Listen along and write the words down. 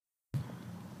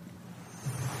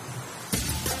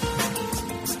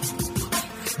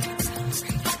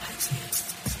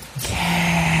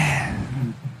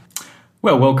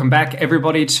Well, welcome back,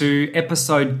 everybody, to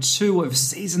episode 2 of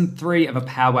season 3 of A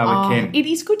Powwow with Ken. It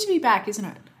is good to be back, isn't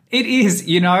it? It is,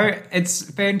 it's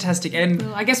fantastic. And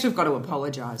well, I guess we've got to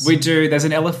apologise. We do. There's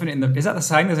an elephant in the... Is that the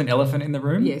saying? There's an elephant in the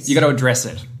room? Yes. You got to address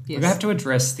it. Yes. We have to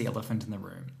address the elephant in the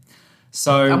room.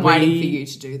 So I'm waiting for you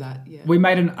to do that, yeah. We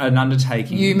made an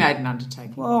undertaking. You made an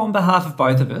undertaking. Well, on behalf of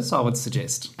both of us, I would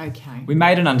suggest. Okay. We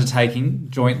made an undertaking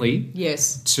jointly.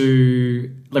 Yes.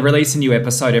 To release a new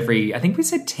episode every, I think we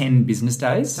said 10 business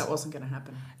days. That wasn't going to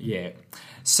happen. Yeah.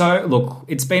 So, look,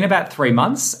 it's been about 3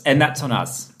 months, and that's on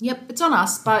us. Yep, it's on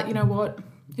us, but you know what?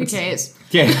 Who cares?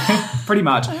 Yeah, pretty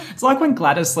much. It's like when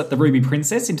Gladys let the Ruby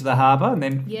Princess into the harbour, and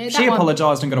then she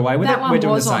apologised and got away with it. We're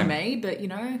doing the same. That one was on me, but,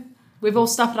 we've all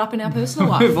stuffed it up in our personal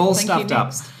life. We've all stuffed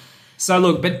up. So,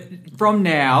 look, but from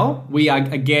now, we're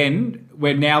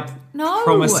now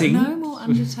promising... No more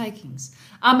undertakings.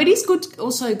 It is good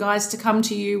also, guys, to come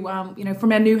to you,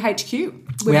 from our new HQ.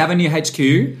 We have a new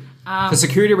HQ. For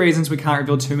security reasons, we can't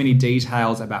reveal too many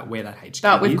details about where that HQ is.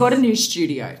 But we've got a new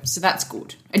studio, so that's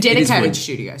good. A dedicated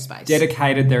studio space.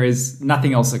 Dedicated. There is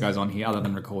nothing else that goes on here other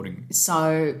than recording.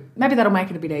 So maybe that'll make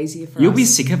it a bit easier for us. You'll be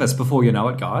sick of us before you know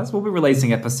it, guys. We'll be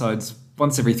releasing episodes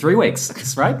once every 3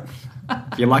 weeks, right?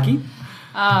 If you're lucky.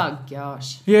 Oh,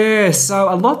 gosh. Yeah,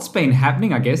 so a lot's been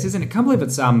happening, I guess, isn't it? Can't believe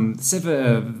it's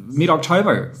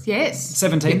mid-October. Yes.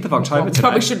 17th of October today.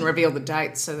 Probably shouldn't reveal the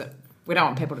dates so that we don't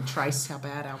want people to trace how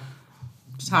bad our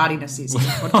tardiness is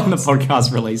on the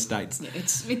podcast release dates. Yeah,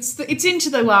 it's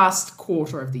into the last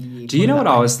quarter of the year. Do you know what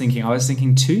I was thinking? I was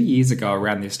thinking 2 years ago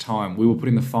around this time, we were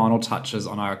putting the final touches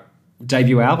on our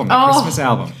debut album, the Christmas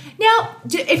album. Now,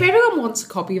 if everyone wants a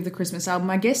copy of the Christmas album,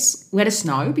 I guess let us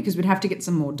know because we'd have to get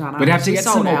some more done. We'd have to get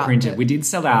some more printed. We did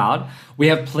sell out. We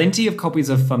have plenty of copies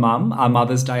of For Mum, our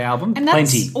Mother's Day album. And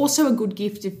that's also a good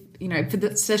gift if, for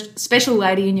the special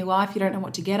lady in your life, you don't know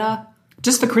what to get her.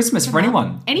 Just for Christmas, for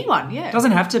anyone. Anyone, yeah. It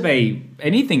doesn't have to be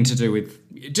anything to do with...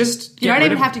 Just you don't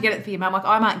even have to get it for your mum. Like,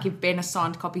 I might give Ben a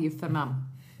signed copy of For Mum.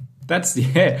 That's,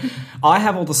 yeah. I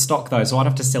have all the stock, though, so I'd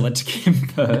have to sell it to Kim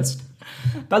first.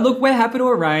 But look, we're happy to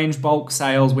arrange bulk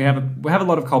sales. We have a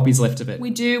lot of copies left of it.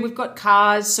 We do. We've got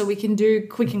cars, so we can do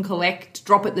click and collect,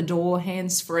 drop at the door,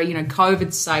 hands-free,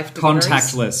 COVID-safe deliveries.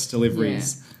 Contactless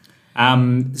deliveries.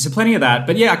 Yeah. So plenty of that.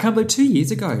 But, yeah, I can't believe 2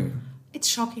 years ago. It's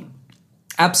shocking.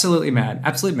 Absolutely mad.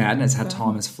 Absolute madness how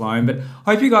time has flown. But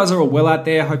hope you guys are all well out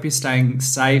there. Hope you're staying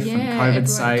safe and COVID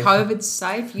safe. COVID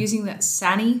safe, using that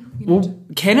Sani. Well,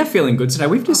 Ken are feeling good today.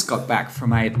 We've just got back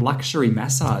from a luxury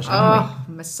massage, haven't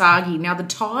we? Massage. Now, the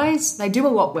Thais, they do a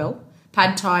lot well.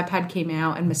 Pad Thai, Pad Ki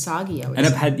Mao, and Massage. And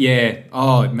a pad, yeah.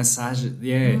 Oh, massage,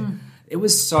 yeah. It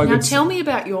was so good. Now, tell me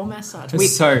about your massage.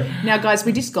 Now, guys,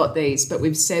 we just got these, but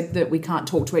we've said that we can't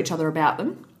talk to each other about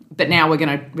them. But now we're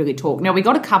going to really talk. Now, we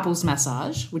got a couples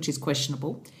massage, which is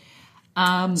questionable.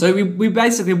 So we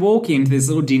basically walk into this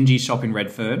little dingy shop in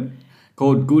Redfern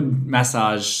called Good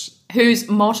Massage. Whose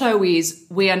motto is,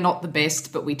 we are not the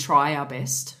best, but we try our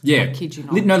best. Yeah. I kid you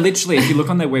not. No, literally, if you look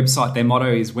on their website, their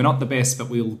motto is, we're not the best, but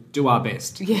we'll do our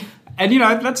best. Yeah. And,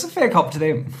 that's a fair cop to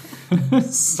them.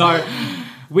 So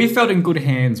we felt in good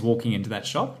hands walking into that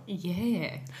shop.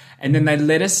 Yeah. And then they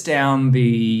led us down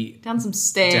some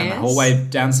stairs. Down the hallway,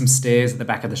 down some stairs at the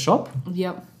back of the shop.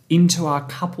 Yep. Into our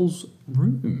couple's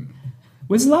room. It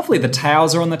was lovely. The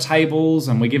towels are on the tables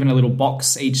and we're given a little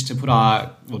box each to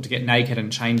to get naked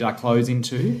and change our clothes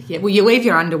into. Yeah, well, you leave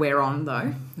your underwear on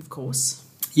though, of course.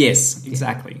 Yes,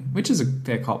 exactly. Yeah. Which is a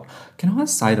fair cop. Can I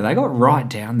say that they got right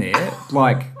down there?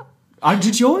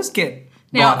 Did yours get...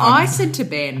 Now, I said to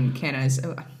Ben Kenners,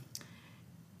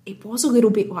 it was a little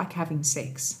bit like having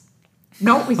sex.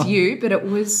 Not with you, but it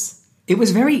was... It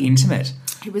was very intimate.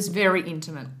 It was very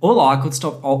intimate. I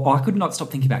could not stop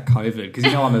thinking about COVID because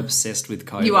I'm obsessed with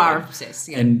COVID. You are obsessed,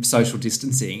 yeah. And social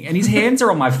distancing. And his hands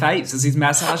are on my face as he's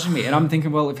massaging me. And I'm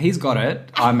thinking, well, if he's got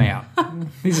it, I'm out.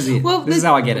 This is it. Well, this is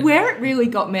how I get it. Where it really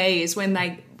got me is when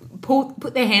they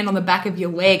put their hand on the back of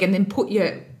your leg and then put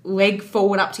your leg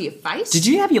forward up to your face. Did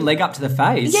you have your leg up to the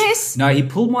face? Yes. No, he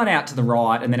pulled mine out to the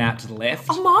right and then out to the left.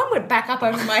 Oh, mine went back up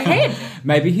over my head.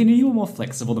 Maybe he knew you were more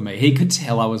flexible than me. He could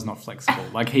tell I was not flexible.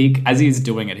 As he was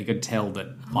doing it, he could tell that,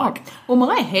 Well,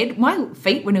 my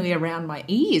feet were nearly around my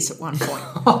ears at one point.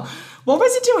 What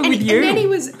was he doing with you? And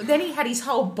then he had his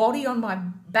whole body on my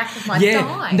back of my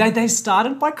thigh. Yeah, they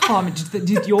started by climbing.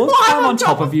 Did yours climb on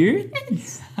top of you?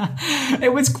 Yes.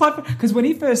 It was quite... Because when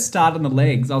he first started on the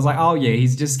legs, I was like, oh, yeah,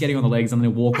 he's just getting on the legs and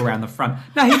then he'll walk around the front.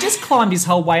 No, he just climbed his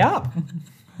whole way up.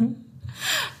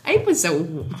 It was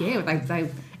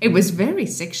it was very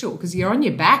sexual because you're on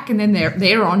your back and then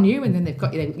they're on you and then they've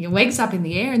got your legs up in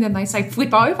the air and then they say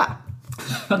flip over.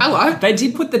 Hello. They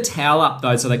did put the towel up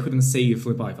though, so they couldn't see you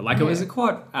flip over. Like it was a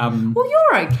quite. Well,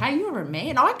 you're okay. You're a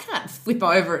man. I can't flip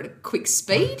over at a quick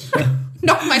speed.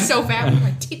 Knock myself out with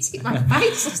my tits hit my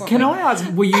face or something. Can I ask?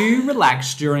 Were you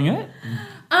relaxed during it?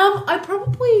 I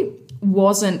probably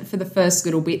wasn't for the first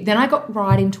little bit. Then I got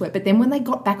right into it. But then when they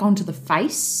got back onto the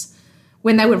face,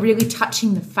 when they were really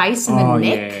touching the face and the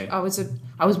neck, I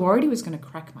was worried he was going to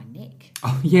crack my neck.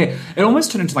 Oh yeah, it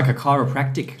almost turned into like a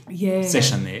chiropractic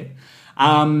session there.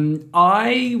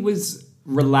 I was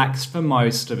relaxed for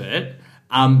most of it,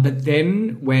 but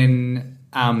then when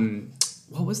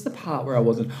what was the part where I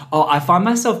wasn't? Oh, I find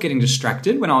myself getting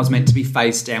distracted when I was meant to be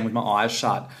face down with my eyes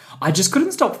shut. I just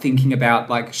couldn't stop thinking about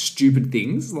like stupid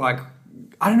things. Like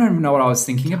I don't even know what I was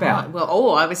thinking about.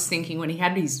 Well, I was thinking when he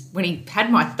had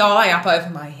my thigh up over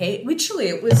my head. Literally,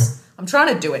 it was. I'm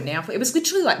trying to do it now. It was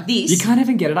literally like this. You can't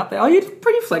even get it up there. Oh, you're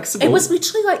pretty flexible. It was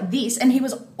literally like this, and he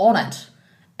was on it.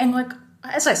 And like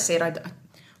as I said,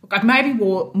 I maybe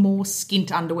wore more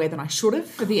skint underwear than I should have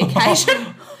for the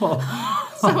occasion. So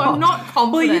I'm not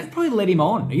confident. Well, you've probably let him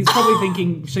on. He's probably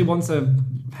thinking she wants a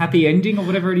happy ending or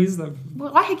whatever it is.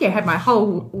 Well, I had my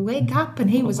whole leg up and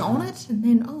he was on it, and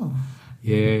then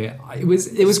yeah, it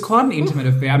was quite an intimate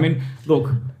affair. I mean,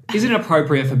 look, is it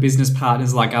appropriate for business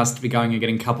partners like us to be going and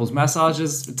getting couples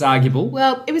massages? It's arguable.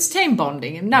 Well, it was team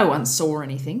bonding and no one saw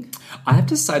anything. I have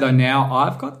to say though, now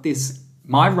I've got this.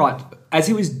 As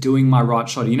he was doing my right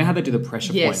shoulder, you know how they do the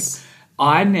pressure point?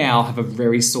 I now have a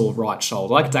very sore right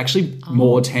shoulder. Like it's actually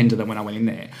more tender than when I went in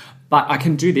there. But I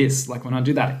can do this. Like when I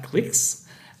do that, it clicks.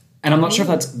 And I'm not sure if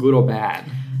that's good or bad.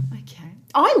 Okay.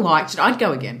 I liked it. I'd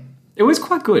go again. It was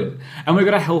quite good. And we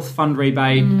got a health fund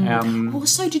rebate.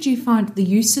 Also, did you find the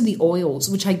use of the oils,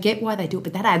 which I get why they do it,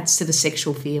 but that adds to the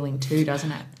sexual feeling too,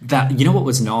 doesn't it? You know what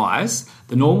was nice?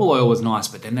 The normal oil was nice,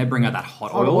 but then they bring out that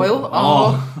hot oil.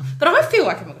 Oh. But I feel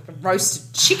like I'm like a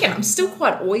roasted chicken. I'm still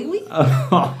quite oily.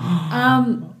 But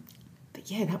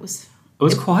yeah, that was... It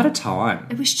was quite a time.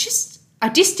 It was just... I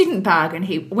just didn't bargain.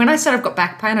 When I said I've got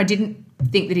back pain, I didn't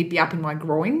think that he'd be up in my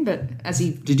groin, but as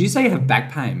he... Did you say you have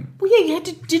back pain? Well, yeah,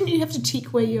 didn't you have to tick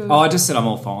where you... Oh, I just said I'm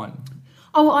all fine.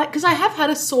 Oh, because I have had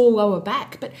a sore lower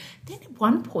back, but then at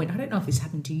one point, I don't know if this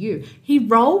happened to you, he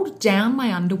rolled down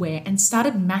my underwear and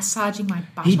started massaging my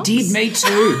buttocks. He did, me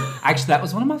too. Actually, that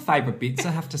was one of my favourite bits,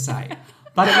 I have to say.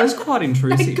 But it was quite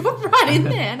intrusive. I got right in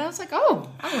there and I was like, oh,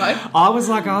 hello. I was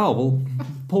like, oh, well,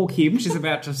 poor Kim, she's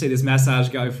about to see this massage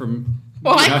go from...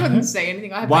 Well, I couldn't see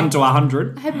anything. 1 to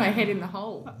 100. I had my head in the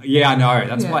hole. Yeah, I know.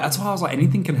 That's why I was like,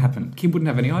 anything can happen. Kim wouldn't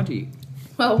have any idea.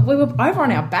 Well, we were over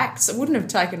on our backs. It wouldn't have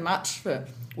taken much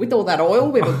with all that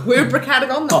oil. We were lubricated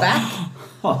on the back.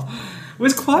 It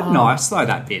was quite nice, though,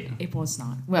 that bit. It was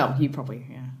nice. Well, you probably,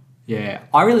 Yeah,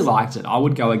 I really liked it. I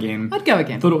would go again. I'd go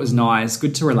again. Thought it was nice,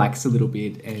 good to relax a little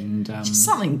bit, and just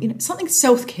something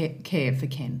self-care for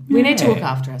Ken. We need to look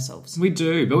after ourselves. We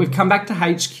do, but we've come back to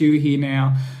HQ here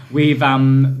now. We've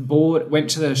went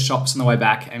to the shops on the way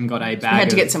back and got a bag. We had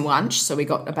to get some lunch, so we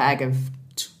got a bag of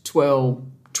 12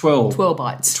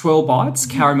 bites. 12 bites,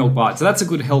 caramel bites. So that's a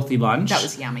good healthy lunch. That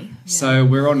was yummy. Yeah. So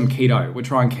we're on keto. We're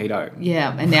trying keto.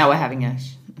 Yeah, and now we're having a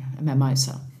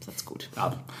mimosa. So that's good.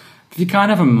 If you can't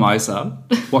have a mimosa,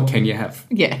 what can you have?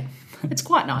 Yeah, it's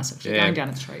quite nice actually, going down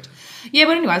a street. Yeah,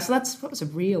 but anyway, so that was a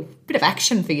real bit of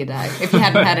action for your day, if you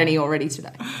hadn't had any already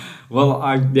today.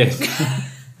 Well,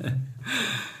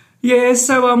 yeah,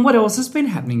 so what else has been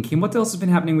happening, Kim? What else has been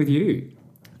happening with you?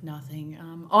 Nothing.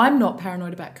 I'm not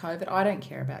paranoid about COVID. I don't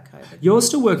care about COVID. You're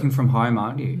still working from home,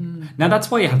 aren't you? Now,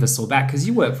 that's why you have the sore back, because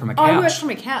you work from a couch. I work from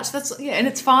a couch. And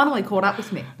it's finally caught up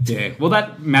with me. Yeah, well,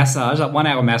 that massage, that 1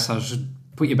 hour massage should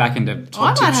put you back into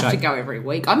top I might have to go every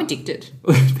week. I'm addicted.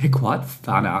 They're quite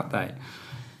fun, aren't they?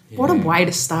 Yeah. What a way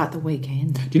to start the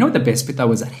weekend. Do you know what the best bit, though,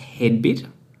 was that head bit?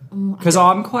 Because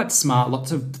I'm quite smart.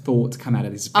 Lots of thoughts come out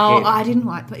of this head. Oh, I didn't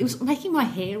like it. It was making my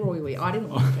hair oily. I didn't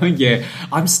like it. Yeah,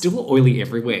 I'm still oily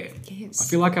everywhere. Yes. I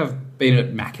feel like I've been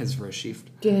at Macca's for a shift.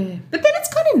 Yeah. But then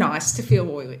it's kind of nice to feel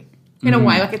oily. In a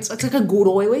way, like it's like a good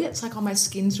oily. It's like, my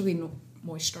skin's really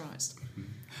moisturised.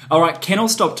 All right, Ken will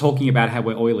stop talking about how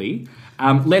we're oily.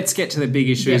 Let's get to the big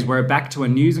issues. Yep. We're back to a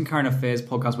news and current affairs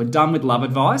podcast. We're done with love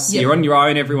advice. Yep. You're on your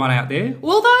own, everyone out there.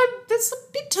 Well, though, there's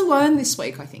a bit to learn this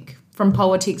week, I think, from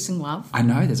politics and love. I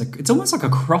know. It's almost like a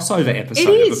crossover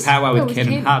episode of A Powwow with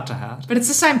Ken and Heart to Heart. But it's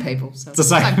the same people, so it's the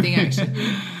same thing, actually.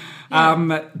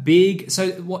 The big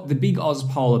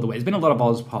Auspol of the week. There's been a lot of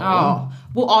Auspol. Oh,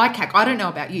 well, ICAC. I don't know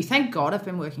about you. Thank God I've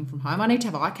been working from home. I need to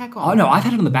have ICAC on. Oh, no, I've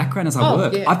had it on the background as I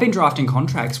work. Yeah. I've been drafting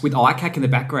contracts with ICAC in the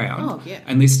background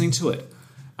and listening to it.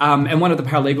 And one of the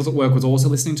paralegals at work was also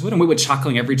listening to it, and we were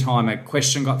chuckling every time a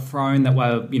question got thrown that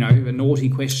were, a naughty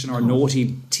question or a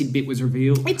naughty tidbit was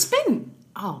revealed. It's been...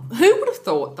 Oh, who would have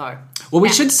thought, though? Well, we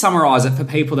should summarise it for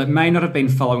people that may not have been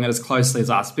following it as closely as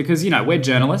us because, we're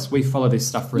journalists. We follow this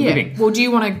stuff for a living. Well, do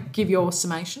you want to give your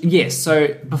summation? Yes.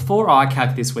 So before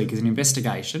ICAC this week is an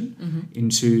investigation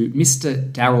into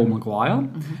Mr. Daryl Maguire.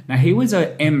 Now, he was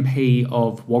a MP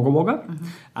of Wagga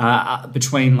Wagga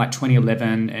between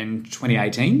 2011 and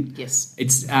 2018. Yes.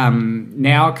 It's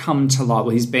now come to light. Well,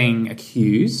 he's being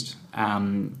accused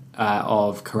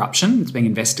of corruption. It's being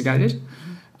investigated.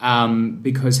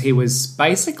 Because he was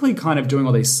basically kind of doing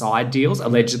all these side deals,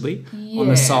 allegedly, on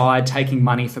the side, taking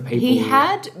money for people. He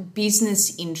had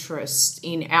business interests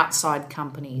in outside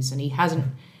companies and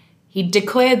he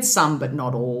declared some but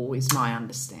not all, is my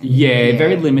understanding. Yeah,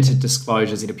 very limited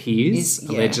disclosures, it appears,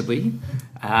 allegedly.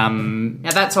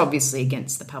 Now, that's obviously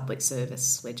against the public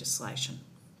service legislation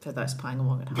for those playing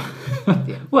along at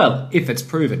home. Well, if it's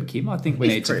proven, Kim, I think we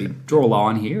need to draw a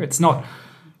line here. It's not...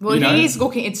 Well, it's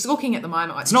looking at the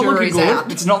moment like it's not looking good.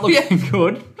 Out. It's not looking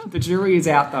good. The jury is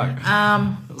out,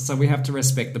 though. So we have to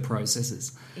respect the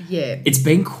processes. Yeah. It's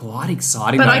been quite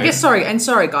exciting, But though. I guess,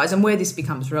 sorry, guys, and where this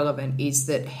becomes relevant is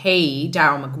that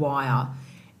Daryl Maguire,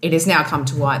 it has now come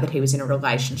to light that he was in a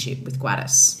relationship with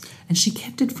Gladys. And she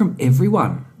kept it from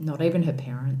everyone. Not even her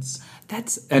parents.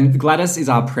 And Gladys is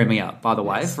our premier, by the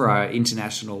way, for our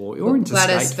international or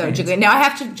interstate fans. Now, I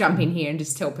have to jump in here and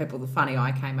just tell people the funny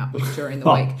I came up with during the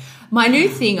week. My new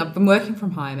thing, I've been working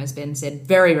from home, as Ben said,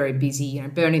 very, very busy,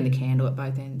 burning the candle at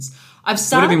both ends. What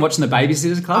have you been watching The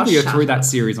Babysitters Club? Or you're through that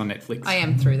series on Netflix? I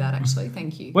am through that, actually.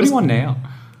 Thank you. What are you on now?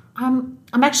 I'm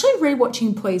actually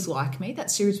rewatching Please Like Me, that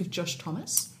series with Josh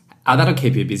Thomas. That'll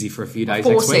keep you busy for a few days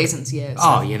 4 next week. 4 seasons, yeah.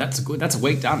 So. That's a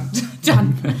week done.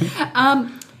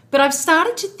 Done. But I've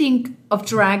started to think of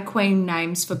drag queen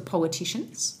names for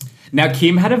politicians. Now,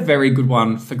 Kim had a very good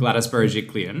one for Gladys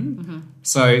Berejiklian.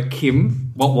 So,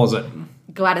 Kim, what was it?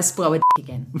 Gladys blow a d***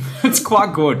 again. It's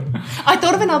quite good. I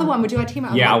thought of another one. Would you like to hear my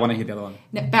other Yeah, one? I want to hear the other one.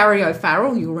 Now, Barry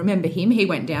O'Farrell, you'll remember him. He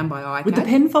went down by ICAC. With the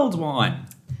Penfolds wine.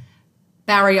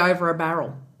 Barry over a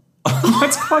barrel.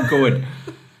 That's quite good.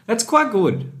 That's quite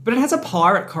good. But it has a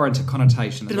pirate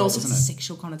connotation as well, also doesn't has a it?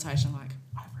 sexual connotation, like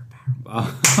over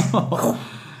a barrel.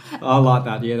 I like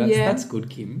that. Yeah, that's good,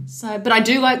 Kim. But I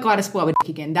do like Gladys blow a d***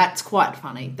 again. That's quite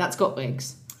funny. That's got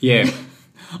legs. Yeah.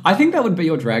 I think that would be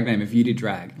your drag name if you did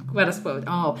drag. Gladys blow a d***.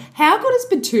 Oh, how good has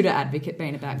Batuta Advocate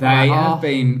been about They have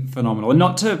been phenomenal. And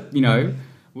not to,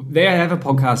 they have a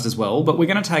podcast as well, but we're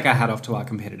going to take our hat off to our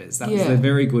competitors. That was the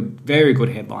very good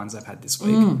headlines they've had this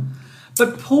week.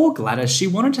 But poor Gladys, she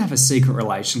wanted to have a secret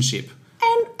relationship.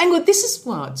 And look,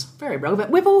 it's very relevant.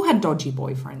 We've all had dodgy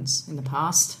boyfriends in the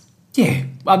past. Yeah.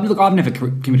 Look, I've never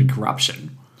committed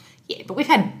corruption. Yeah, but we've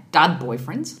had dud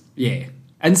boyfriends. Yeah.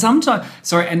 And sometimes...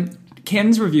 Sorry, and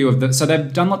Ken's review of so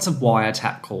they've done lots of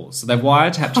wiretap calls. So they've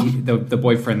wiretapped the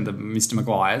boyfriend, Mr.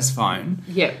 Maguire's phone.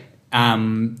 Yeah.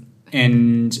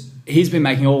 And he's been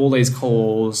making all these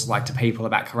calls, to people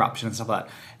about corruption and stuff like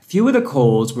that. A few of the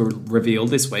calls were revealed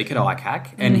this week at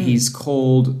ICAC, and he's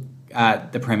called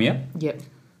the Premier. Yep.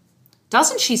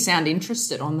 Doesn't she sound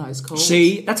interested on those calls?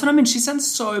 That's what I mean. She sounds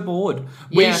so bored.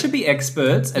 We should be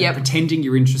experts at pretending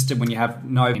you're interested when you have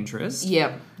no interest.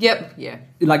 Yep. Yeah.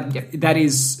 That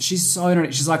is, she's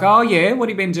so, she's like, oh yeah, what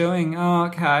have you been doing? Oh,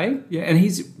 okay. Yeah. And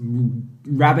he's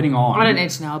rabbiting on. I don't need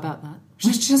to know about that. She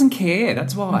doesn't care.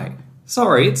 That's why.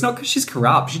 Sorry, it's not because she's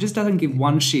corrupt. She just doesn't give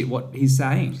one shit what he's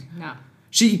saying. No.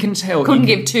 You can tell. Couldn't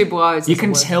give two blows. You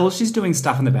can tell she's doing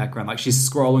stuff in the background, like she's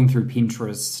scrolling through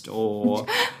Pinterest or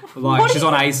she's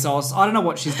on ASOS. I don't know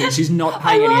what she's doing. She's not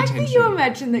paying any attention. That you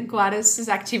imagine that Gladys's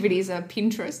activities are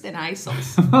Pinterest and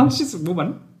ASOS. She's a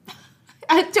woman.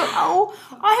 I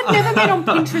have never been on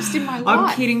Pinterest in my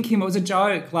life. I'm kidding, Kim. It was a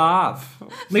joke. Laugh.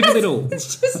 Live a little.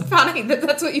 It's just funny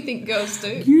that's what you think girls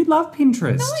do. You love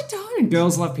Pinterest. No, I don't.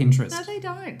 Girls love Pinterest. No, they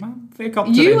don't. Well, fair cop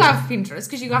to you them. love Pinterest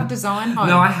because you love design home.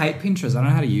 No, I hate Pinterest. I don't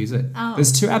know how to use it. Oh.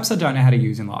 There's 2 apps I don't know how to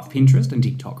use in life. Pinterest and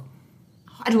TikTok.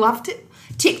 I'd love to.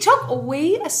 TikTok,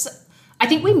 I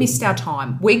think we missed our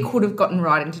time. We could have gotten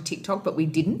right into TikTok, but we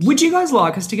didn't. Would you guys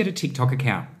like us to get a TikTok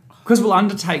account? Because we'll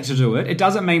undertake to do it. It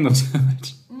doesn't mean we'll do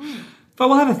it. But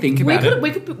we'll have a think about it.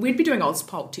 We'd be doing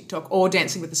Auspol TikTok or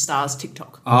Dancing with the Stars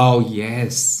TikTok. Oh,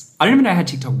 yes. I don't even know how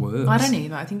TikTok works. I don't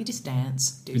either. I think you just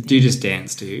dance. Do you just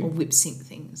dance, do you? Or lip sync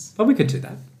things. Well, we could do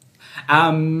that.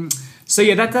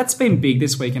 That's been big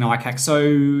this week in ICAC.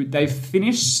 So they've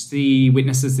finished the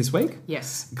witnesses this week.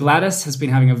 Yes. Gladys has been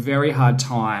having a very hard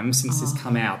time since this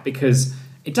come out because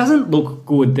it doesn't look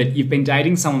good that you've been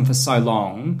dating someone for so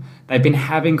long. They've been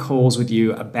having calls with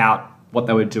you about what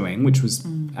they were doing, which was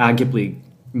arguably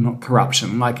not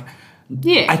corruption. Like,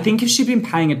 Yeah. I think if she'd been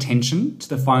paying attention to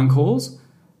the phone calls,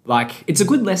 like, it's a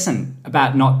good lesson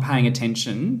about not paying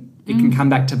attention. It can come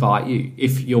back to bite you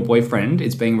if your boyfriend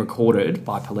is being recorded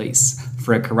by police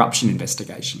for a corruption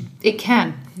investigation. It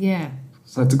can, yeah.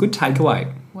 So it's a good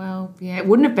takeaway. Well, yeah, it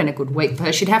wouldn't have been a good week for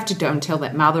her. She'd have to go and tell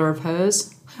that mother of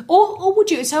hers. Or would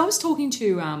you? So I was talking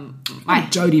to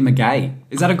Jodie McGay.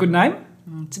 Is that a good name?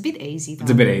 It's a bit easy, though.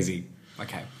 It's a bit easy.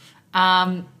 Okay.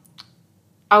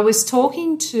 I was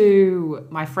talking to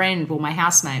my friend, well, my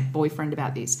housemate, boyfriend,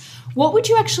 about this. What would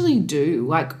you actually do?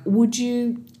 Like, would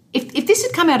you... If this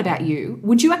had come out about you,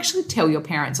 would you actually tell your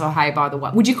parents, oh, hey, by the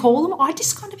way, would you call them? I'd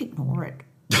just kind of ignore it.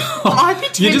 I'd be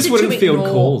tempted You just wouldn't to field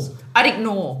ignore. calls. I'd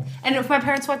ignore. And if my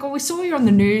parents were like, oh, we saw you on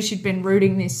the news, you'd been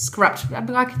rooting this corrupt, I'd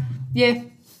be like, yeah.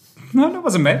 No, that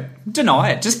wasn't me. Deny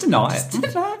it. Just deny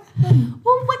it.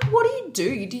 Well, like, what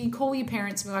do? Do you call your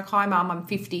parents and be like, hi, Mum, I'm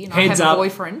 50 and I have a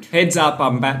boyfriend? Heads up,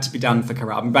 I'm about to be done for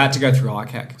corrupt. I'm about to go through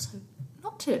ICAC.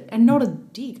 Not a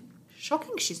dig.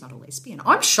 Shocking she's not a lesbian.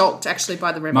 I'm shocked, actually,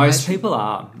 by the revelation. Most people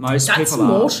are. That's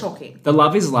more shocking. The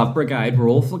Love is Love Brigade were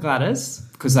all for Gladys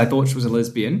because they thought she was a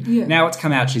lesbian. Yeah. Now it's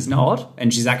come out she's not,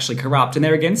 and she's actually corrupt, and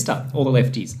they're against her, all the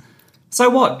lefties. So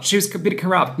what? She was a bit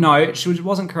corrupt. No, she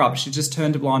wasn't corrupt. She just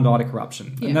turned a blind eye to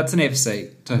corruption. Yeah. And that's an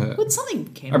FC to her. Well, it's something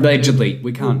Ken allegedly.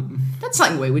 We can't. That's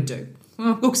something we would do.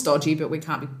 Well, looks dodgy, but we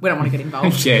don't want to get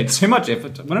involved. Yeah, it's too much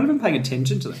effort. We're not even paying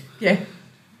attention to them. Yeah.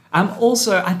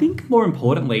 Also, I think more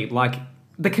importantly, like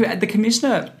the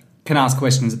commissioner can ask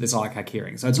questions at this ICAC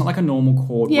hearing. So it's not like a normal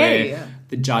court where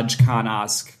the judge can't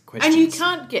ask questions. And you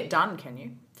can't get done, can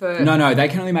you? No, they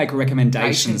can only make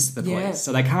recommendations to the police. Yeah.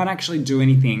 So they can't actually do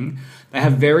anything. They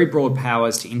have very broad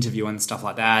powers to interview and stuff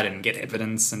like that and get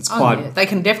evidence, and it's quite... Yeah. They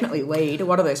can definitely lead. A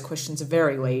lot of those questions are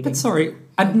very leading. But sorry,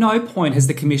 at no point has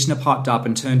the commissioner piped up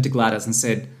and turned to Gladys and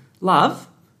said, love,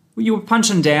 you were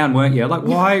punching down, weren't you? Like,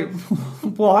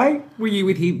 why were you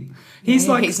with him? He's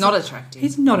not attractive.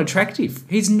 He's not attractive.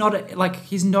 He's not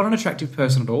an attractive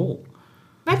person at all.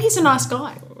 Maybe he's a nice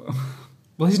guy.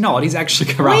 Well, he's not. He's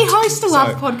actually corrupt. We host a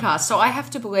love podcast, so I have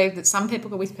to believe that some people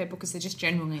go with people because they're just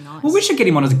genuinely nice. Well, we should get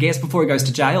him on as a guest before he goes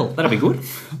to jail. That'd be good.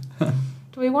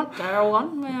 Do we want Daryl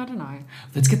on? Well, I don't know.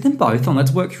 Let's get them both on.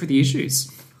 Let's work through the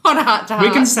issues. On a heart-to-heart.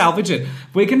 We can salvage it.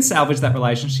 We can salvage that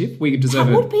relationship. We deserve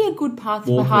it. That would be a good path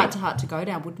for heart-to-heart to go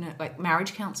down, wouldn't it? Like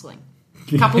marriage counselling.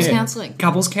 Couples counselling.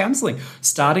 Couples counselling.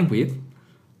 Starting with...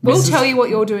 We'll tell you what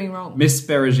you're doing wrong. Miss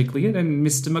Berejiklian and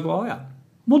Mr. Maguire.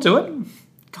 We'll do it.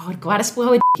 God, Gladys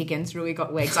blow a dick again's really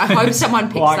got legs. I hope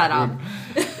someone picks that up.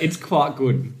 It's quite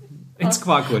good. It's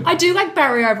quite good. I do like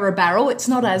Barry over a barrel. It's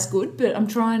not as good, but I'm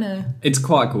trying to... It's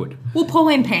quite good. Well,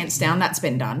 Pauline Pants Down, that's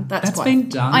been done. That's been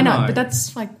done, I know, though. But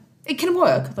that's like... It can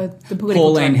work. The political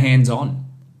Pauline Hands On.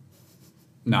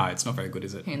 No, it's not very good,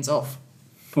 is it? Hands Off.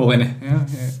 Pauline, yeah.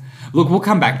 Look, we'll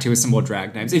come back to you with some more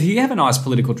drag names. If you have a nice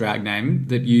political drag name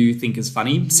that you think is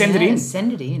funny, send it in.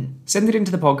 Send it in. Send it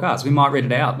into the podcast. We might read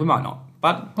it out. We might not.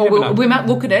 But we might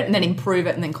look at it and then improve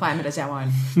it and then claim it as our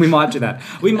own. We might do that.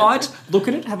 We might look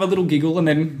at it, have a little giggle, and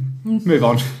then move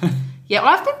on. Yeah,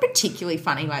 I've been particularly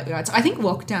funny lately. I think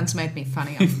lockdown's made me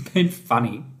funnier. You've been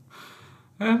funny.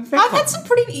 I've had some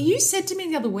pretty... You said to me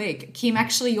the other week, Kim,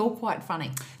 actually, you're quite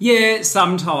funny. Yeah,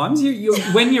 sometimes. You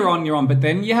when you're on. But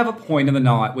then you have a point in the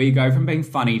night where you go from being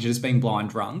funny to just being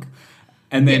blind drunk.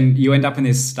 And then you end up in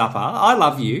this stupor. I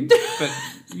love you, but,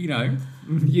 you know...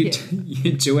 You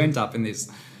do end up in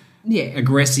this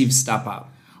aggressive stupper.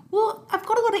 Well, I've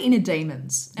got a lot of inner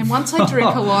demons. And once I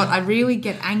drink a lot, I really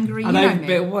get angry.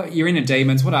 What, your inner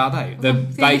demons, what are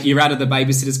they? You're out of the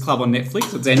Babysitter's Club on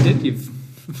Netflix. It's ended.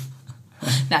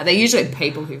 No, they're usually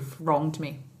people who've wronged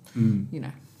me, you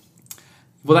know.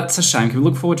 Well, that's a shame. Can we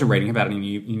look forward to reading about it in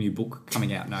your new book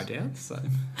coming out, no doubt. So.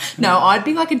 No, I'd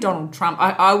be like a Donald Trump.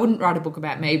 I wouldn't write a book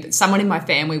about me, but someone in my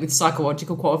family with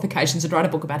psychological qualifications would write a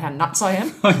book about how nuts I am.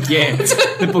 Yeah,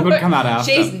 the book would come out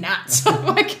after. She's nuts. I'm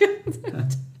like...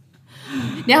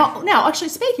 Now, actually,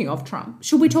 speaking of Trump,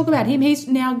 should we talk about him?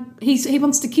 He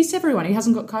wants to kiss everyone. He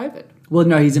hasn't got COVID. Well,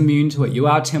 no, he's immune to it. You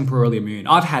are temporarily immune.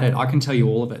 I've had it. I can tell you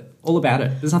all of it, all about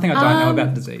it. There's nothing I don't know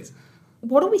about the disease.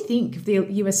 What do we think of the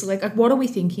US elect? What are we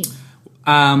thinking?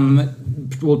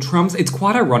 Well, it's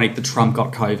quite ironic that Trump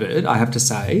got COVID, I have to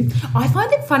say. I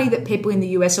find it funny that people in the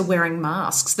US are wearing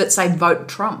masks that say vote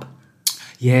Trump.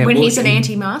 Yeah, when he's an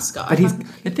anti-mask guy.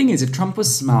 But the thing is, if Trump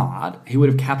was smart, he would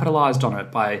have capitalised on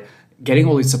it by getting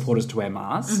all his supporters to wear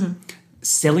masks,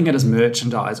 selling it as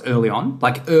merchandise early on,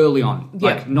 like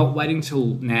not waiting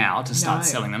till now to start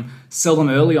selling them. Sell them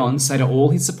early on, say to all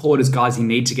his supporters, guys, you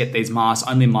need to get these masks.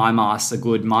 Only my masks are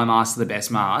good. My masks are the best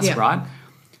masks, right?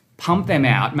 pump them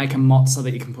out, make a mozza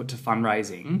that you can put to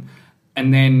fundraising,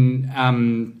 and then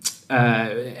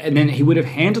he would have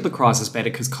handled the crisis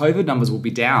better because COVID numbers will be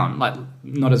down, like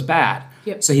not as bad.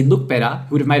 Yep. So he'd look better.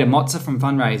 He would have made a mozza from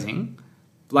fundraising.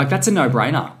 Like, that's a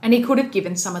no-brainer. And he could have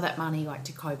given some of that money, like,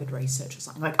 to COVID research or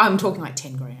something. Like, I'm talking like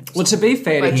 10 grand. Well, to be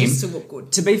fair to him, just to look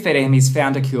good. To be fair to him, he's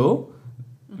found a cure,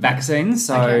 vaccine,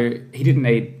 so he didn't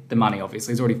need the money.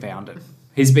 Obviously, he's already found it.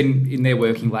 He's been in there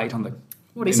working late on the.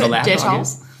 What is it?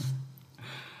 Dettol?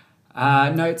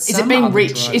 No, it's is it being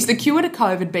rich? Drug. Is the cure to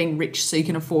COVID being rich so you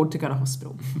can afford to go to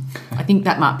hospital? I think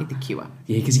that might be the cure.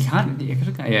 Yeah, because you can't.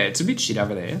 Yeah, it's a bit shit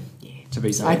over there. Yeah, to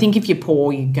be. So I think if you're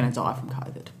poor, you're going to die from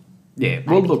COVID. Yeah,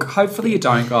 well, look, hopefully you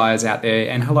don't, guys, out there.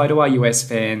 And hello to our US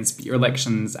fans. Your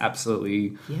election's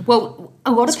absolutely... Yeah, well,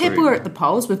 a lot of people are at the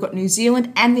polls. We've got New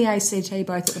Zealand and the ACT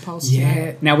both at the polls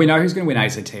today. Now, we know who's going to win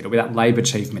ACT. It'll be that Labor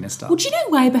Chief Minister. Well, do you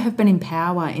know Labor have been in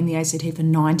power in the ACT for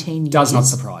 19 years? Does not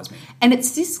surprise me. And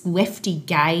it's this lefty,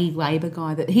 gay Labor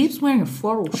guy that he's wearing a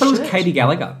floral shirt. I thought it was Katie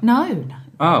Gallagher. No.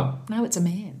 Oh. No, it's a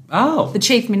man. Oh. The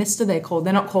Chief Minister, they're called.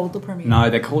 They're not called the Premier. No,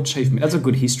 they're called Chief Minister. That's a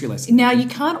good history lesson. Now, you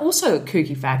can't, also a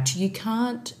kooky fact, you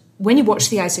can't, when you watch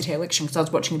the ACT election, because I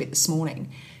was watching a bit this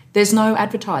morning, there's no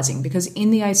advertising because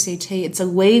in the ACT it's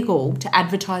illegal to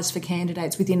advertise for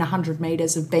candidates within 100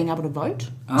 metres of being able to vote.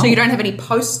 Oh. So you don't have any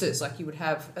posters like you would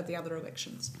have at the other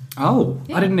elections. Oh,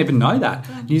 yeah. I didn't even know that.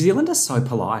 Yeah. New Zealand are so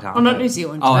polite, aren't they? Not New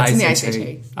Zealand. Oh, that's ACT. In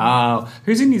the ACT. Oh,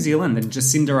 who's in New Zealand then?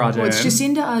 Jacinda Ardern? Well, it's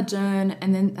Jacinda Ardern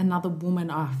and then another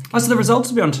woman. So the results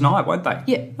will be on tonight, won't they?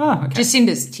 Yeah. Oh, okay.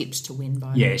 Jacinda's tips to win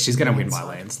by Yeah, she's going to win by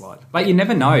landslide. But you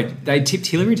never know. They tipped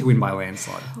Hillary to win by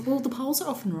landslide. Well, the polls are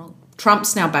often wrong.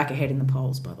 Trump's now back ahead in the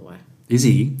polls, by the way. Is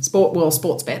he?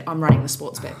 Sports bet. I'm running the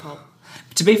sports bet poll.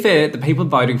 To be fair, the people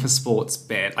voting for sports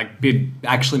bet, like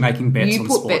actually making bets on sports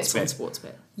bet. You put bets on sports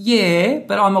bet. Yeah,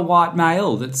 but I'm a white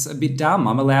male. That's a bit dumb.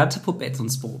 I'm allowed to put bets on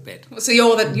sport bet. So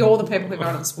you're the people who vote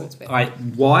on sports bet. Right,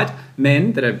 white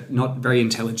men that are not very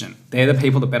intelligent. They're the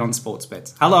people that bet on sports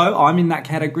bets. Hello, I'm in that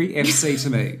category. FC to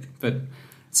me. But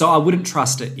so I wouldn't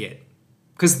trust it yet.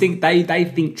 Because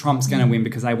they think Trump's going to win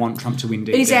because they want Trump to win.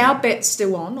 Is our bet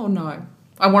still on or no?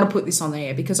 I want to put this on the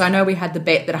air because I know we had the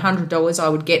bet that $100 I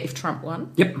would get if Trump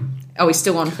won. Yep. Are we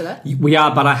still on for that? We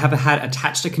are, but I have had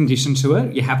attached a condition to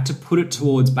it. You have to put it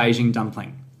towards Beijing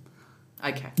dumpling.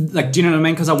 Okay. Like, do you know what I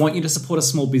mean? Because I want you to support a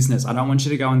small business. I don't want you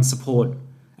to go and support...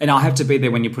 And I have to be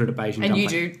there when you put it at Beijing dumpling. And you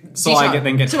do. So I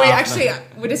then get So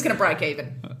we're just going to break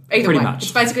even. Either pretty way. much.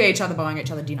 It's basically each other buying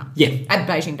each other dinner. Yeah. At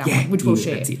Beijing dumpling, which we'll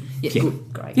share. That's it. Yeah,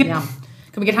 good. Great. Yep. Yum.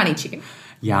 Can we get honey chicken?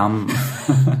 Yum.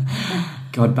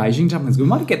 God, Beijing dumplings. We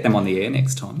might get them on the air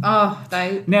next time. Oh,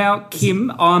 they... Now,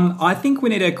 Kim, I think we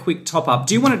need a quick top-up.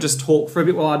 Do you want to just talk for a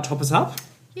bit while I top us up?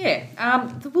 Yeah.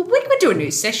 We're going to do a new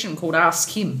session called Ask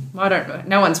Kim. I don't know.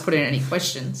 No one's put in any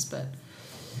questions, but...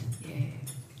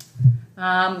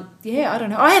 I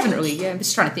don't know. I haven't really... I'm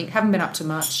just trying to think. Haven't been up to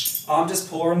much. I'm just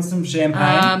pouring some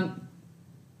champagne.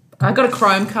 I got a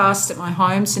Chromecast at my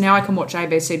home, so now I can watch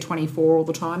ABC 24 all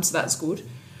the time, so that's good.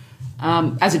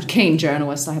 As a keen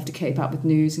journalist, I have to keep up with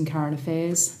news and current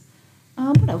affairs.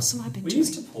 What else have I been doing? We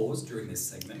used to pause during this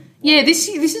segment. Yeah, this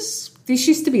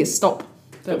used to be a stop.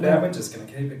 But now we're just going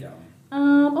to keep it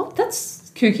going. That's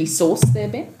kooky sauce there,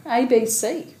 Ben.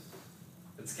 ABC.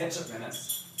 It's ketchup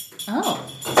menace.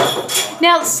 Oh.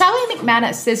 Now, Sally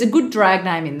McManus, there's a good drag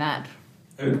name in that.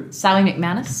 Who? Sally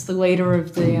McManus, the leader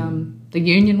of the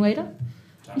union leader.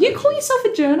 You call yourself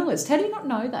a journalist. How do you not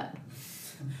know that?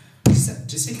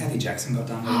 Did you see Kathy Jackson got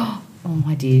done with that? Oh,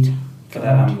 I did. For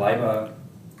that Labor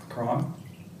crime?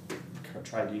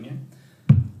 Trade union?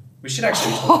 We should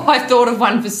actually talk I thought of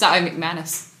one for Sally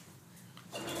McManus.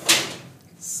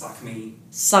 Suck me.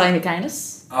 Sally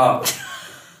McAnus? Oh.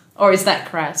 Or is that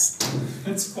crass?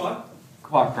 It's quite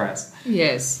crass.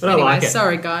 Yes. But anyway, I like it.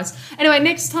 Sorry, guys. Anyway,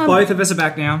 next time... Both of us are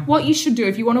back now. What you should do,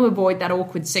 if you want to avoid that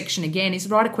awkward section again, is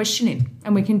write a question in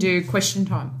and we can do question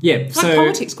time. Yeah. It's like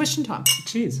politics, question time.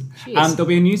 Cheers. There'll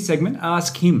be a new segment,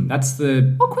 Ask Him. That's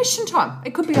the... Or question time.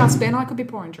 It could be Ask Ben, I could be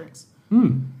pouring drinks.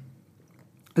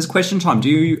 There's question time. Do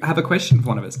you have a question for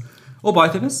one of us? Or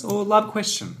both of us? Or love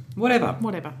question?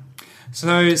 Whatever.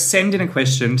 So send in a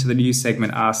question to the new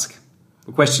segment, Ask...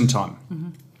 Question time. Mm-hmm.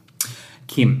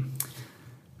 Kim.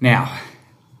 Now,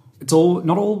 it's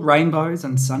not all rainbows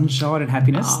and sunshine and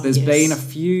happiness. There's been a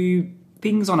few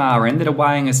things on our end that are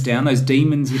weighing us down, those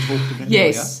demons you talked about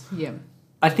earlier. Yeah.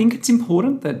 I think it's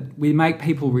important that we make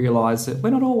people realise that we're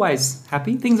not always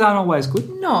happy. Things aren't always good.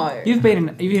 No. You've been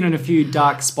in a few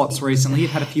dark spots recently.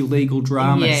 You've had a few legal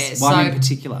dramas, one in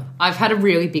particular. I've had a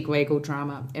really big legal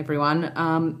drama,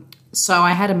 everyone. So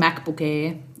I had a MacBook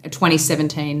Air. a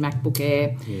 2017 MacBook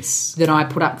Air that I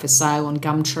put up for sale on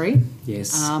Gumtree.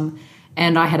 Yes.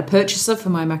 And I had a purchaser for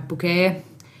my MacBook Air.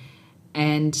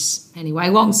 And anyway,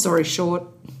 long story short,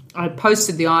 I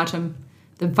posted the item.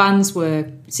 The funds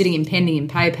were sitting in pending in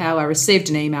PayPal. I received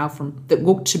an email that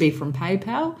looked to be from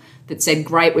PayPal that said,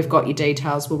 great, we've got your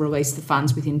details. We'll release the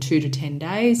funds within 2 to 10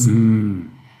 days.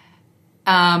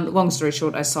 Long story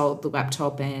short, I sold the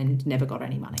laptop and never got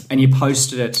any money. And you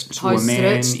posted it to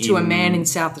a man in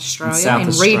South Australia,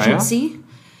 in Regency,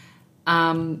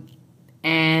 and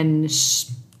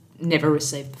never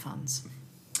received the funds.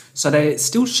 So they're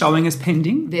still showing as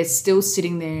pending? They're still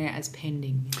sitting there as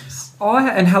pending, yes. Oh,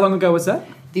 and how long ago was that?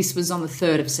 This was on the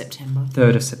 3rd of September.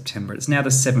 3rd of September. It's now the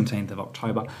 17th of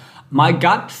October. My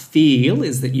gut feel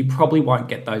is that you probably won't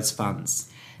get those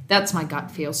funds. That's my gut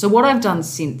feel. So what I've done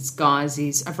since, guys,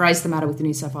 is I've raised the matter with the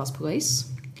New South Wales Police.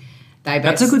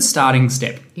 That's a good starting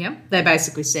step. Yeah. They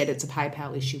basically said it's a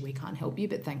PayPal issue. We can't help you,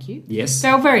 but thank you. Yes.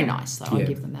 They were very nice, though. I'll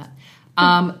give them that.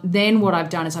 Then what I've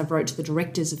done is I've wrote to the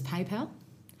directors of PayPal.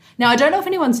 Now, I don't know if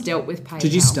anyone's dealt with PayPal.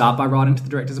 Did you start by writing to the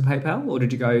directors of PayPal, or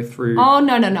did you go through... Oh,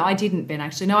 no, I didn't, Ben,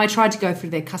 actually. No, I tried to go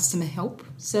through their customer help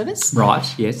service. Right,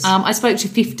 yes. I spoke to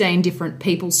 15 different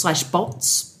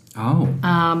people/bots. Oh.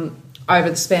 Over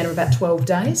the span of about 12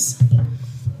 days.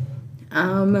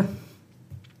 Then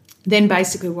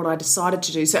basically what I decided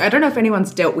to do... So I don't know if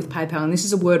anyone's dealt with PayPal, and this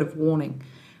is a word of warning.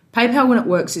 PayPal, when it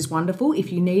works, is wonderful.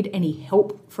 If you need any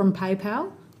help from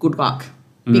PayPal, good luck.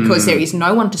 Because there is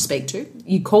no one to speak to.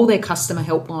 You call their customer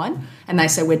helpline and they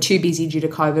say, we're too busy due to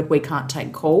COVID, we can't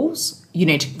take calls. You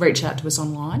need to reach out to us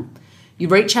online. You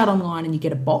reach out online and you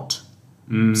get a bot,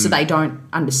 so they don't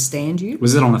understand you.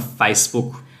 Was it on the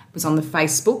Facebook? It was on the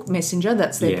Facebook Messenger.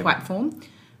 That's their platform.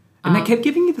 And they kept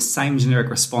giving you the same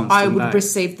generic response, I would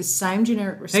receive the same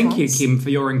generic response. Thank you, Kim, for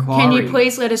your inquiry. Can you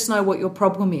please let us know what your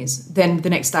problem is? Then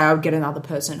the next day I would get another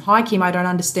person. Hi, Kim, I don't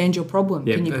understand your problem.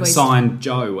 Yeah, Can you please... signed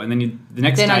Joe. And then the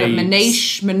next day... Then I got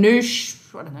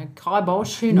Manoosh, I don't know,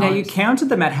 Kibosh, who knows? Now, you counted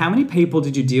them out. How many people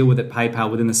did you deal with at PayPal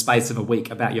within the space of a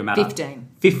week about your matter? 15.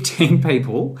 15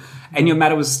 people. And your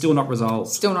matter was still not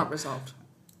resolved? Still not resolved.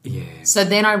 Yeah. So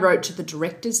then I wrote to the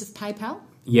directors of PayPal.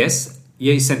 Yes.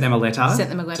 You sent them a letter.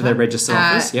 To their register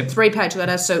office. Yep. 3-page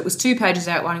letter. So it was 2 pages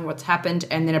outlining what's happened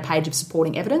and then a page of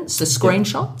supporting evidence, the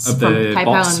screenshots of from the PayPal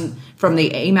box. and from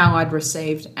the email I'd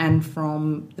received and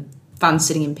from the funds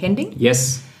sitting in pending.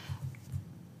 Yes.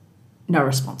 No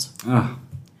response. Oh.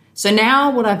 So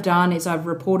now what I've done is I've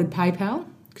reported PayPal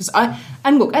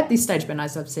and look, at this stage, Ben,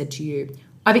 as I've said to you,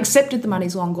 I've accepted the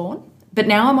money's long gone. But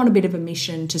now I'm on a bit of a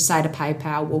mission to say to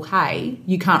PayPal, well, hey,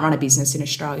 you can't run a business in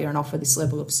Australia and offer this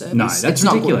level of service. No, that's it's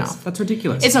ridiculous. Not good enough. That's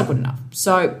ridiculous. It's not good enough.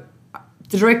 So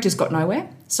the directors got nowhere.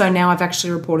 So now I've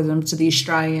actually reported them to the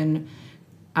Australian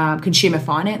Consumer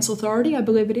Finance Authority, I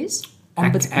believe it is.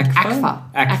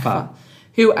 ACFA.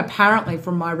 Who apparently,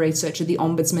 from my research, are the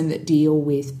ombudsmen that deal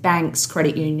with banks,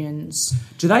 credit unions.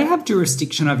 Do they have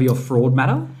jurisdiction over your fraud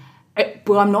matter?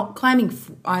 Well, I'm not claiming...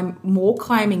 I'm more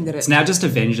claiming that it's now just a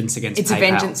vengeance against PayPal. It's a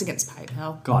vengeance against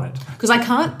PayPal. Got it. Because I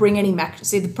can't bring any...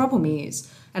 See, the problem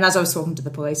is, and as I was talking to the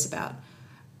police about,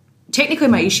 technically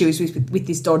my issue is with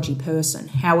this dodgy person.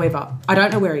 However, I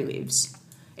don't know where he lives.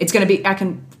 It's going to be... I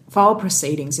can file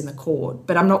proceedings in the court,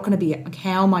 but I'm not going to be...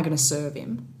 How am I going to serve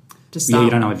him? Yeah, you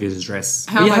don't know his address.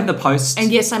 You have the post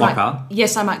and yes, I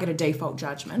locker. might get a default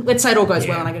judgment. Let's say it all goes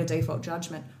well and I get a default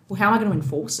judgment. Well, how am I going to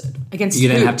enforce it? Against you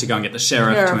who? then have to go and get the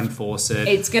sheriff to enforce it.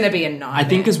 It's going to be a nightmare. I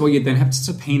think as well you'd then have to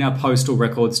subpoena postal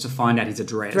records to find out his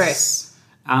address.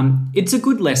 It's a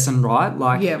good lesson, right?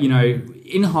 Like, you know,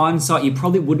 in hindsight, you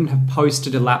probably wouldn't have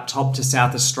posted a laptop to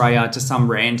South Australia to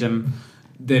some random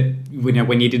that, you know,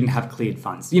 when you didn't have cleared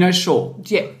funds. You know, sure.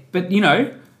 Yeah. But, you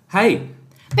know, hey...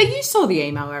 But you saw the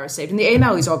email I received, and the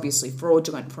email is obviously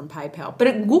fraudulent from PayPal, but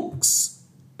it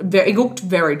looked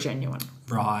very genuine.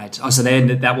 Right. Oh, so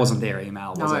that wasn't their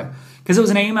email, was it? Because it was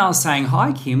an email saying,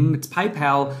 hi, Kim, it's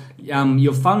PayPal.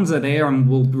 Your funds are there and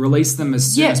we'll release them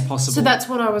as soon as possible. So that's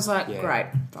what I was like, great,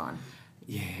 fine.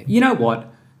 Yeah. You know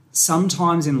what?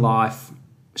 Sometimes in life...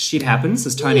 shit happens,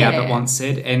 as Tony Abbott once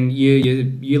said, and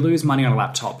you lose money on a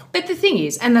laptop. But the thing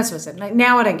is, and that's what I said, like,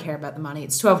 now I don't care about the money.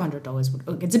 It's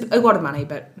 $1,200. It's a lot of money,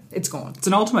 but it's gone. It's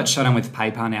an ultimate showdown with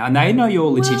PayPal now, and they know you're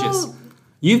litigious. Well,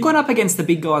 you've gone up against the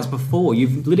big guys before.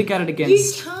 You've litigated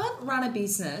against... You can't run a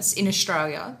business in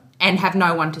Australia and have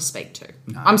no one to speak to.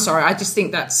 No. I'm sorry, I just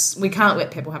think we can't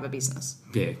let people have a business.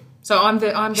 Yeah. So I'm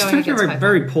going against PayPal.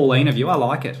 Very Pauline of you. I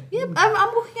like it. Yeah,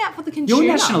 I'm looking out for the consumer.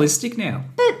 You're nationalistic now.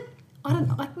 But... I don't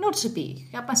know, like, not to be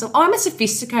up myself. I'm a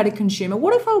sophisticated consumer.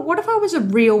 What if I was a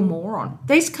real moron?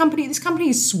 This company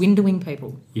is swindling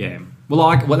people. Yeah.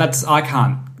 I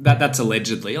can't. That's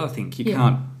allegedly. I think you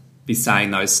can't be saying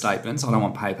those statements. I don't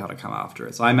want PayPal to come after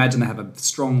us. I imagine they have a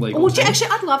strong legal team. Actually,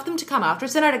 I'd love them to come after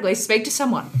us, and I'd at least speak to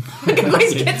someone. I could at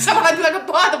least get someone. I'd be like,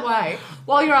 oh, by the way,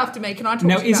 while you're after me, can I talk to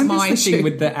you about my issue? Now, isn't this the thing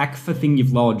with the ACFA thing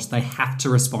you've lodged? They have to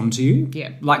respond to you?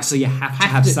 Yeah. Like, so you have to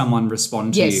have someone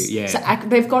respond to you. Yeah. So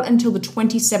they've got until the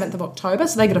 27th of October,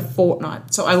 so they get a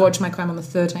fortnight. So I lodged my claim on the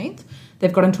 13th.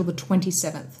 They've got until the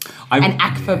 27th. And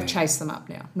ACFA have chased them up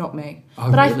now, not me. Oh,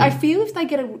 but really? I feel if they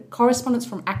get a correspondence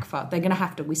from ACFA, they're going to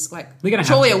have to whisk, They're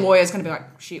surely a lawyer's going to be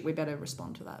like, shit, we better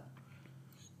respond to that.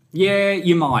 Yeah,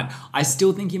 you might. I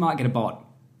still think you might get a bot.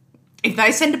 If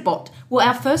they send a bot, well,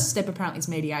 our first step apparently is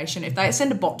mediation. If they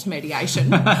send a bot to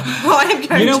mediation, I am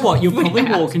going You know what? You'll probably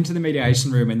walk into the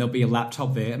mediation room and there'll be a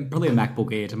laptop there and probably a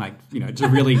MacBook Air to make, to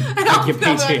really make your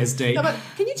PTSD. Like,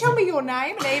 can you tell me your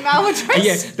name and email address?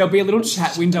 Yeah, there'll be a little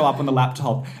chat window up on the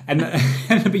laptop and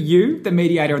it'll be you, the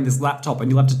mediator, and this laptop, and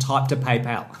you'll have to type to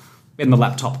PayPal in the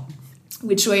laptop.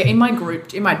 Literally, in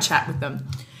my chat with them,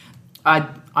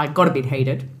 I got a bit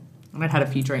heated and I'd had a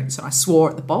few drinks and I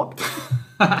swore at the bot.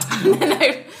 and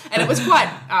it was quite,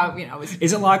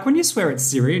 Is it like when you swear at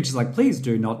Siri and she's like, please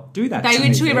do not do that? They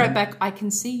literally wrote back, I can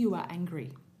see you are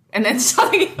angry. And then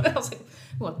something, I was like,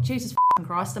 well, Jesus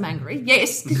Christ, I'm angry.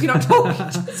 Yes, because you're not talking.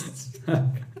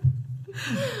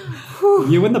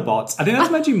 You and the bots. I think that's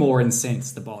made you more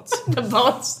incensed, the bots. The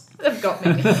bots have got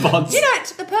me. The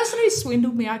bots. The person who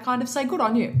swindled me, I kind of say, good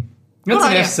on you. That's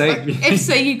an FC. Like,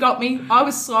 FC, you got me. I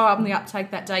was slow up on the uptake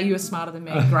that day. You were smarter than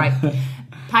me. Great.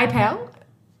 PayPal.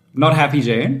 Not happy,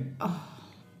 Jan? Oh.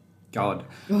 God.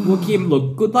 Well, Kim,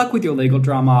 look, good luck with your legal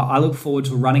drama. I look forward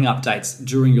to running updates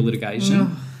during your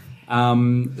litigation.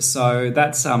 So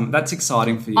that's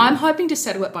exciting for you. I'm hoping to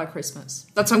settle it by Christmas.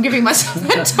 That's why I'm giving myself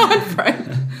that time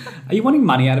frame. Are you wanting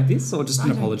money out of this or just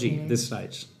an apology at this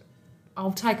stage?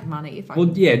 I'll take money if I Well,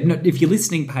 yeah, no, if you're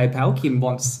listening, PayPal, Kim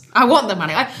wants... I want the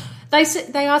money.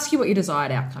 They ask you what your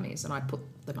desired outcome is, and I put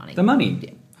the money. The money?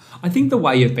 Yeah. I think the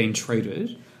way you've been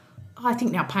treated... I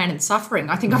think now pain and suffering.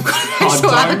 I think I've got an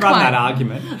actual other don't run that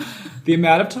argument. The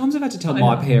amount of times I've had to tell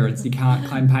my parents you can't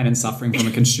claim pain and suffering from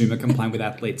a consumer complaint with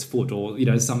athlete's foot or,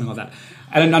 something like that.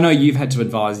 And I know you've had to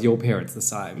advise your parents the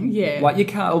same. Yeah. Like you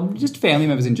can't, or just family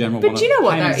members in general. But do you know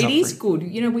what, though? It is good.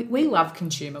 We love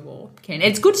consumer law, Ken.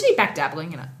 It's good to be back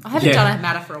dabbling in it. I haven't done a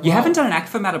matter for a while. You haven't done an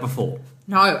ACFA matter before?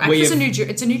 No, ACFA's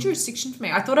it's a new jurisdiction for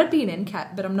me. I thought I'd be an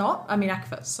NCAT, but I'm not. I'm in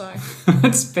ACFA, so...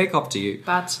 It's fair cop to you.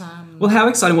 But... well, how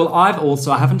exciting. Well, I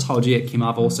haven't told you yet, Kim,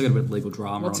 I've also got a bit of legal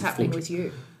drama What's happening with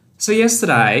you? So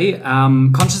yesterday,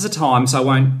 conscious of time, so I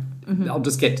won't... I'll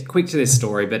just get quick to this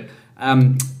story, but...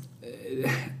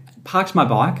 parked my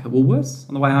bike at Woolworths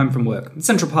on the way home from work.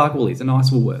 Central Park Woolies, a nice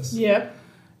Woolworths. Yep.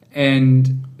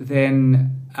 And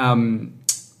then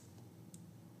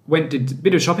did a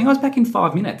bit of shopping. I was back in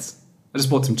 5 minutes. I just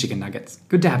bought some chicken nuggets.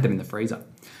 Good to have them in the freezer.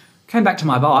 Came back to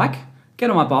my bike, get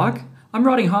on my bike. I'm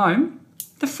riding home.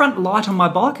 The front light on my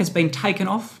bike has been taken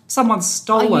off. Someone's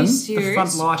stolen the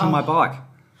front light on my bike.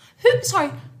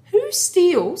 Who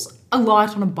steals a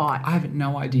light on a bike? I have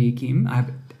no idea, Kim. I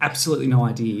have absolutely no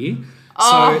idea.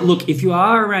 So, look, if you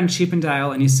are around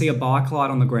Chippendale and you see a bike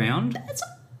light on the ground... That's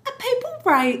a people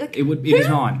rate. Like, it is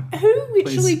mine. Who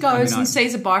literally goes and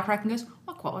sees a bike rack and goes,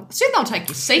 I quite like... Soon they'll take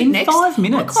your seat in next. 5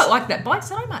 minutes. I quite like that bike,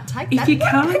 so I might take that.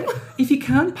 If you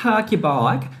can't park your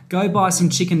bike, go buy some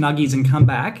chicken nuggies and come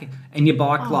back and your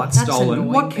bike light's stolen.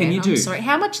 Annoying, what can you do? I'm sorry.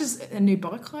 How much is a new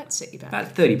bike light set you back?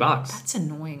 About $30. That's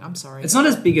annoying. I'm sorry. It's not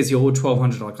as big as your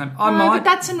 $1,200 claim. But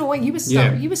that's annoying. You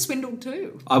were you were swindled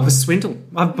too. I was swindled.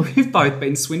 We've both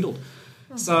been swindled.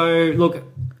 So, look,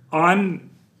 I'm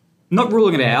not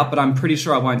ruling it out, but I'm pretty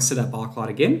sure I won't see that bike light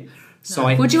again.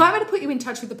 So would you like me to put you in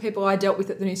touch with the people I dealt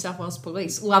with at the New South Wales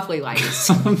Police? Lovely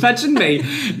ladies. Imagine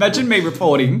me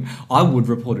reporting. I would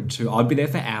report it too. I'd be there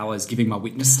for hours giving my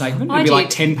witness statement. It'd be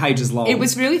like 10 pages long. It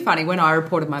was really funny when I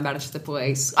reported my matter to the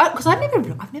police because I've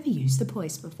never used the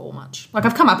police before much. Like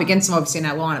I've come up against them obviously in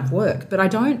our line of work, but I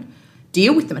don't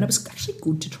deal with them, and it was actually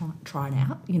good to try it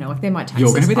out. If they're my taxes. You're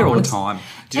going to be there all the time.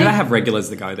 Do you know I have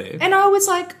regulars that go there? And I was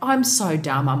like, I'm so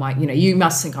dumb. I'm like, you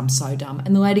must think I'm so dumb.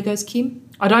 And the lady goes, Kim,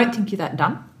 I don't think you're that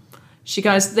dumb. She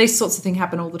goes, these sorts of things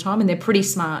happen all the time and they're pretty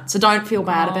smart, so don't feel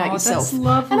bad about yourself. That's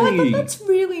lovely. And I thought, that's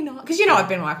really nice. Because, I've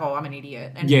been like, I'm an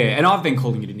idiot. And and I've been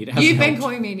calling you an idiot. You've been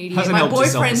calling me an idiot. My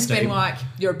boyfriend's been like,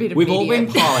 you're a bit of an idiot. We've all been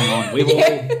piling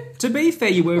on. To be fair,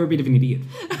 you were a bit of an idiot.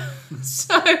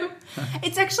 So...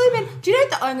 It's actually been... Do you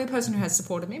know the only person who has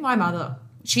supported me? My mother.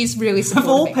 She's really supported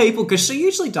me. Of all people, because she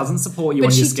usually doesn't support you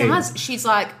on your schemes. But she does. She's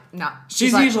like, no. Nah.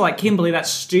 She's usually like, Kimberly, that's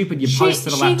stupid. You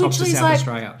posted a laptop to South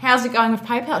Australia. How's it going with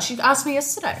PayPal? She asked me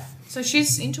yesterday. So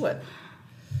she's into it.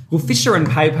 Well, Fisher and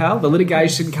PayPal, the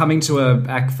litigation coming to a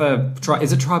ACFA,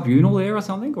 is it tribunal there or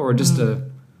something? Or just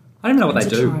I don't even know what they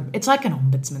do. It's like an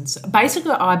ombudsman.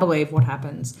 Basically, I believe what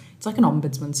happens, it's like an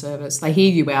ombudsman service. They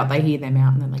hear you out, they hear them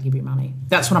out, and then they give you money.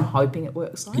 That's what I'm hoping it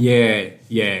works like.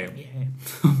 Yeah.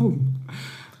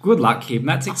 Good luck, Kim.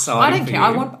 That's exciting. I don't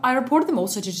care. I reported them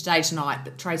also to Today Tonight,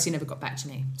 but Tracy never got back to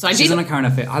me. So I She's on a current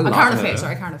affair. I love her.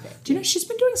 Current affair. Do you know, she's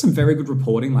been doing some very good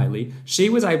reporting lately. She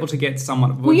was able to get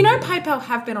someone... Well, you know PayPal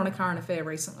have been on a current affair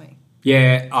recently.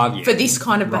 Yeah. For this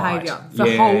kind of behaviour. For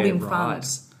holding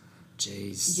funds.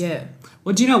 Jeez. Yeah.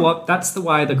 Well, do you know what? That's the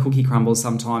way the cookie crumbles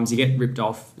sometimes. You get ripped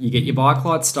off. You get your bike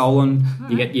light stolen.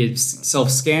 You get yourself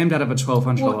scammed out of a $1,200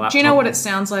 laptop. Do you know what it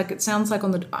sounds like? It sounds like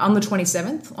on the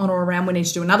 27th, on or around, we need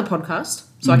to do another podcast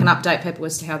so I can update people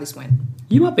as to how this went.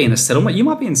 You might be in a settlement. You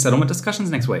might be in settlement discussions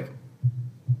next week.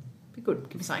 Be good.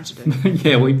 Give me something to do.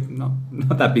 Yeah, we're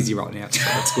not that busy right now, so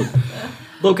that's good.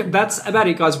 Look, that's about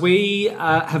it, guys. We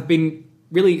have been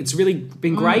it's really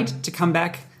been great to come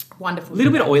back. Wonderful. A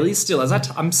little bit oily still.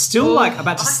 I'm still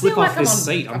about to slip off this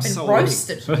seat. I've been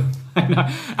roasted. I know.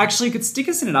 Actually, you could stick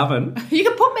us in an oven. You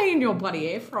could put me in your bloody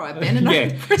air fryer, Ben.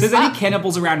 If there's any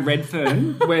cannibals around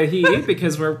Redfern, we're here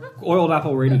because we're oiled up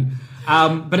already.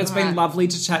 But it's been lovely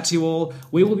to chat to you all.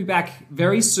 We will be back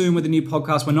very soon with a new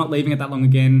podcast. We're not leaving it that long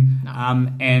again. No.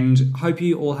 And hope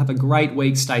you all have a great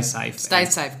week. Stay safe. Stay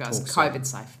safe, guys. COVID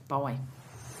safe. Bye.